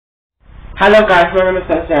Hello guys, my name is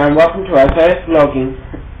IZAYAH and welcome to IZAYAH's vlogging.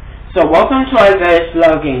 So welcome to IZAYAH's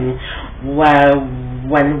vlogging, where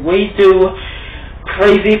when we do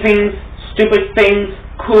crazy things, stupid things,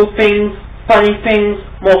 cool things, funny things,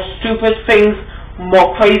 more stupid things,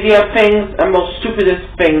 more crazier things, and more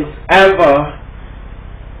stupidest things ever.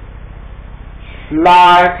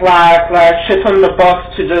 Like shit on the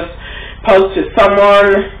box to just post to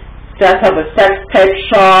someone, set up a sex tape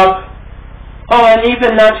shop, and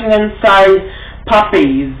even nothing inside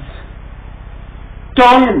puppies.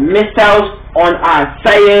 Don't miss out on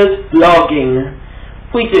IZAYAH's vlogging.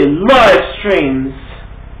 We do live streams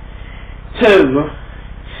too,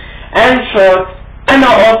 and shorts, and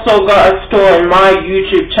I also got a store in my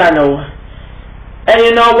YouTube channel. And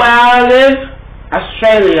you know where I live?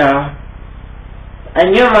 Australia.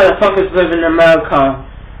 And you motherfuckers live in America.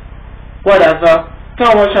 Whatever. Go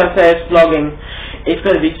watch IZAYAH's vlogging. It's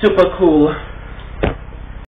gonna be super cool.